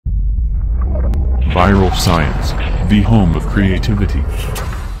Viral Science, the home of creativity.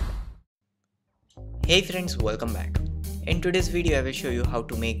 Hey friends, welcome back. In today's video I will show you how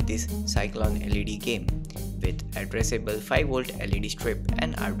to make this Cyclone LED game with addressable 5V LED strip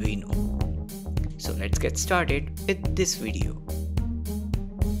and Arduino. So let's get started with this video.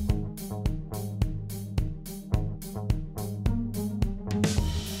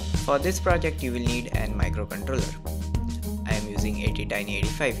 For this project you will need an microcontroller. I am using ATtiny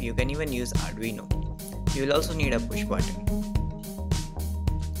 85, you can even use Arduino. You will also need a push button.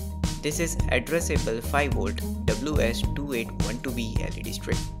 This is addressable 5V WS2812b LED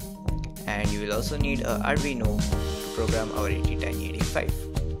Strip, and you will also need a Arduino to program our ATtiny 85.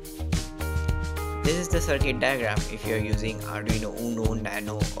 This is the circuit diagram if you are using Arduino UNO,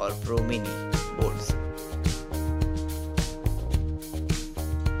 NANO or Pro Mini boards.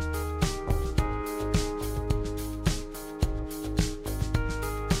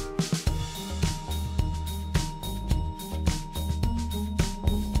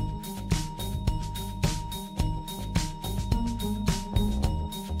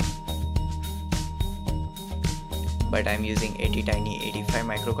 But I am using ATtiny 85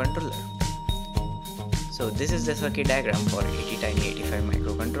 microcontroller. So this is the circuit diagram for ATtiny 85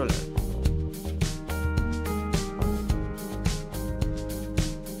 microcontroller.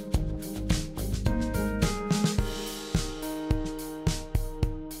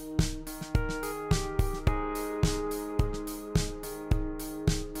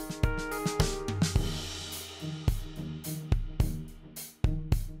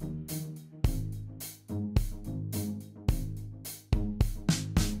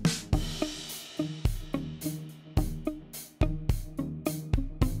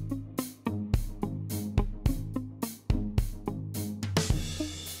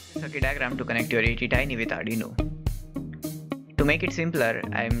 Circuit diagram to connect your ATtiny with Arduino. To make it simpler,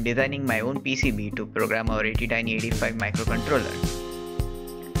 I am designing my own PCB to program our ATtiny 85 microcontroller.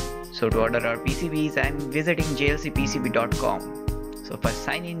 So to order our PCBs, I am visiting jlcpcb.com. So first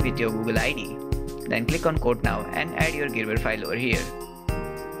sign in with your Google ID, then click on Quote Now and add your Gerber file over here.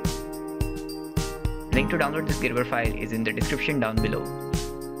 Link to download this Gerber file is in the description down below.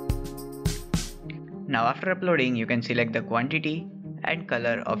 Now after uploading, you can select the quantity and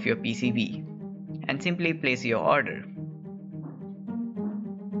color of your PCB and simply place your order.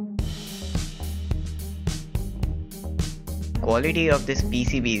 Quality of this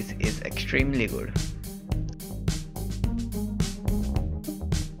PCBs is extremely good.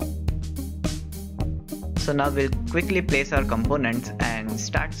 So now we'll quickly place our components and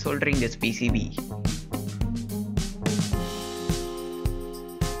start soldering this PCB.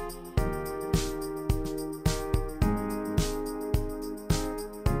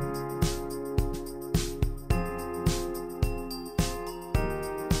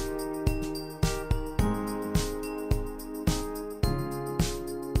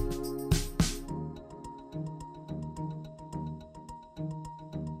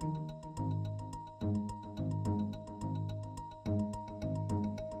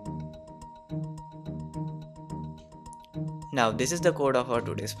 Now this is the code of our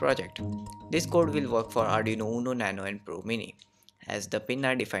today's project. This code will work for Arduino UNO, NANO and Pro Mini, as the pins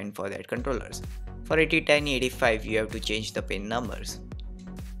are defined for that controllers. For ATtiny 85 you have to change the pin numbers.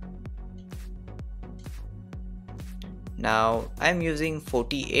 Now I am using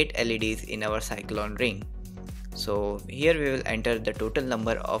 48 LEDs in our Cyclone ring. So here we will enter the total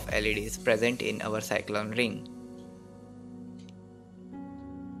number of LEDs present in our Cyclone ring.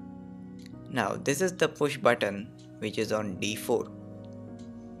 Now this is the push button, which is on D4.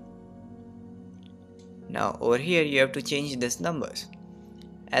 Now over here you have to change these numbers.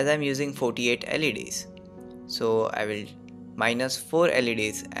 As I am using 48 LEDs, so I will minus 4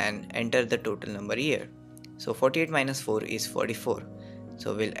 LEDs and enter the total number here. So 48 minus 4 is 44.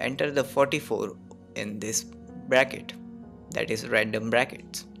 So we'll enter the 44 in this bracket, that is random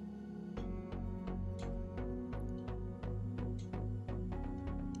brackets.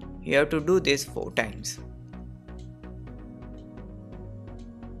 You have to do this 4 times.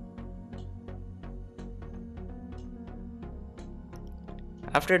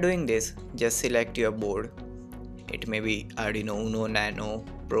 After doing this, just select your board. It may be Arduino UNO, NANO,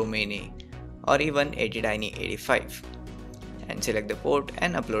 Pro Mini or even ATtiny 85, and select the port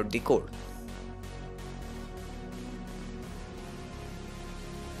and upload the code.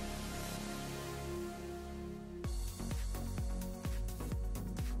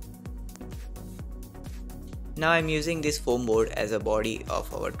 Now I am using this foam board as a body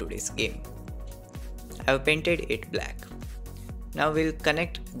of our today's game. I have painted it black. Now we'll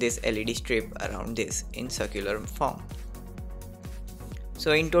connect this LED strip around this in circular form.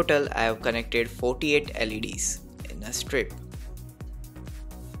 So in total I have connected 48 LEDs in a strip.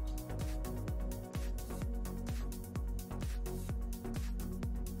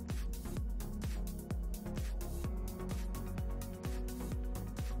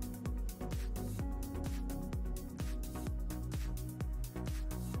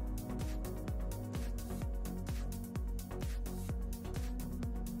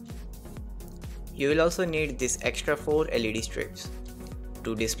 You will also need this extra 4 LED strips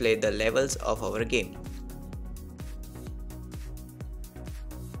to display the levels of our game.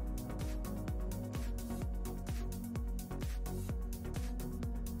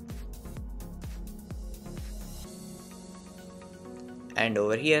 And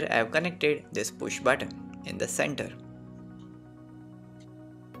over here I have connected this push button in the center.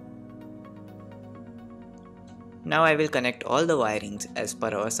 Now I will connect all the wirings as per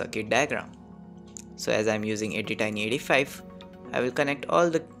our circuit diagram. So as I am using ATtiny 85, I will connect all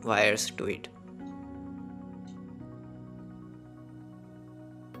the wires to it.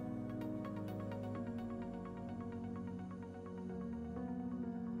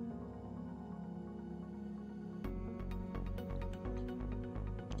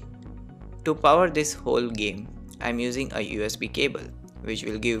 To power this whole game, I am using a USB cable which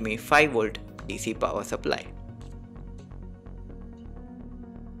will give me 5V DC power supply.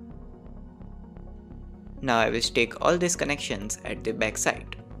 Now I will stick all these connections at the back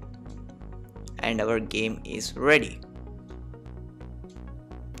side. And our game is ready.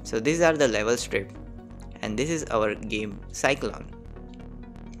 So these are the level strip and this is our game Cyclone.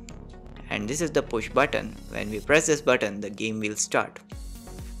 And this is the push button. When we press this button, the game will start.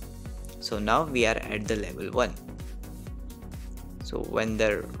 So now we are at the level 1. So when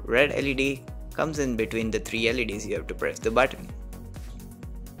the red LED comes in between the 3 LEDs, you have to press the button.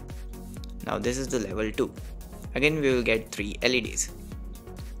 Now this is the level 2. Again we will get 3 LEDs.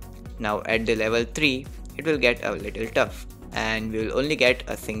 Now at the level 3 it will get a little tough and we will only get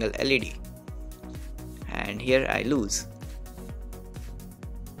a single LED. And here I lose.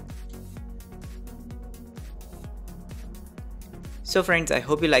 So friends, I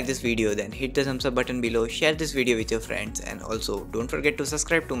hope you like this video. Then hit the thumbs up button below, share this video with your friends, and also don't forget to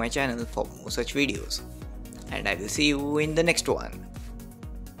subscribe to my channel for more such videos. And I will see you in the next one.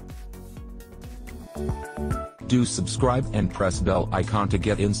 Do subscribe and press bell icon to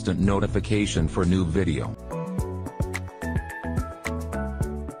get instant notification for new video.